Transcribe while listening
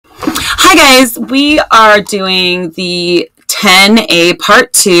Hi guys, we are doing the 10A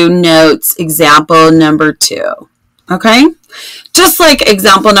Part 2 notes example number 2. Okay? Just like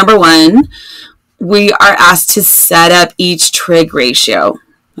example number 1, we are asked to set up each trig ratio.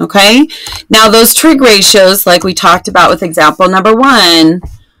 Okay? Now those trig ratios, like we talked about with example number 1,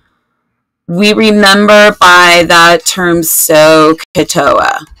 we remember by that term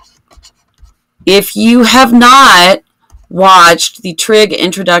SOHCAHTOA. If you have not watched the trig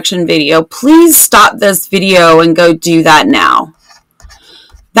introduction video, please stop this video and go do that now.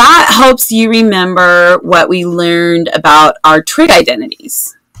 That helps you remember what we learned about our trig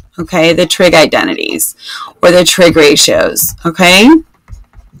identities. Okay, the trig identities or the trig ratios. Okay,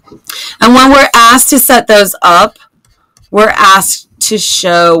 and when we're asked to set those up, we're asked to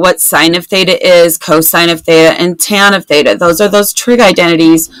show what sine of theta is, cosine of theta, and tan of theta. Those are those trig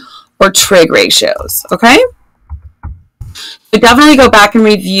identities or trig ratios. Okay. So definitely go back and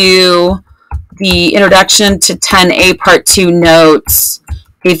review the introduction to 10A Part 2 notes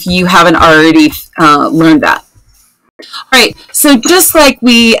if you haven't already learned that. All right, so just like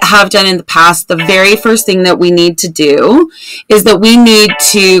we have done in the past, the very first thing that we need to do is that we need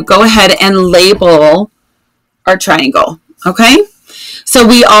to go ahead and label our triangle, okay? So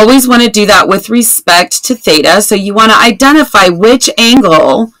we always want to do that with respect to theta. So you want to identify which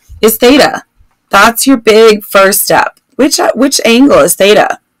angle is theta. That's your big first step. Which angle is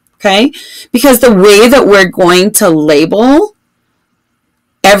theta, okay? Because the way that we're going to label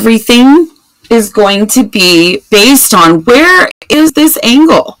everything is going to be based on where is this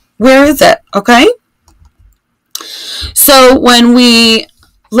angle? Where is it, okay? So when we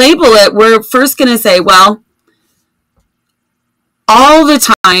label it, we're first going to say, well, all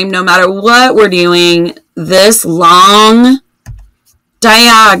the time, no matter what we're doing, this long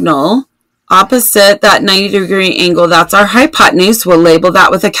diagonal opposite that 90-degree angle, that's our hypotenuse. We'll label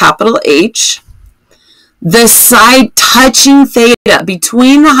that with a capital H. The side touching theta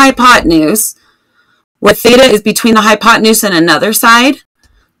between the hypotenuse, where theta is between the hypotenuse and another side,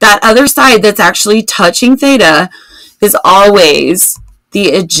 that other side that's actually touching theta is always the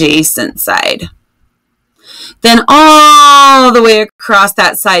adjacent side. Then all the way across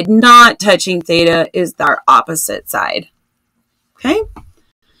that side not touching theta is our opposite side. Okay?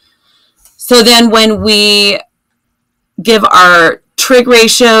 So then when we give our trig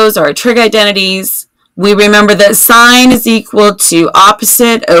ratios or our trig identities, we remember that sine is equal to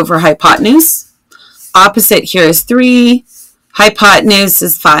opposite over hypotenuse. Opposite here is 3. Hypotenuse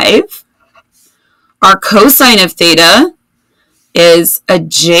is 5. Our cosine of theta is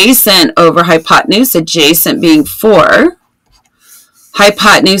adjacent over hypotenuse, adjacent being 4.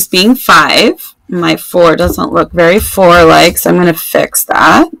 Hypotenuse being 5. My 4 doesn't look very 4-like, so I'm going to fix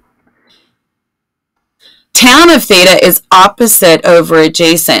that. Tan of theta is opposite over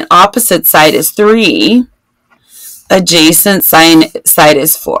adjacent. Opposite side is 3. Adjacent side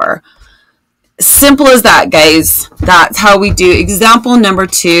is 4. Simple as that, guys. That's how we do example number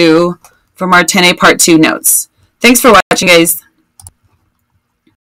 2 from our 10A Part 2 notes. Thanks for watching, guys.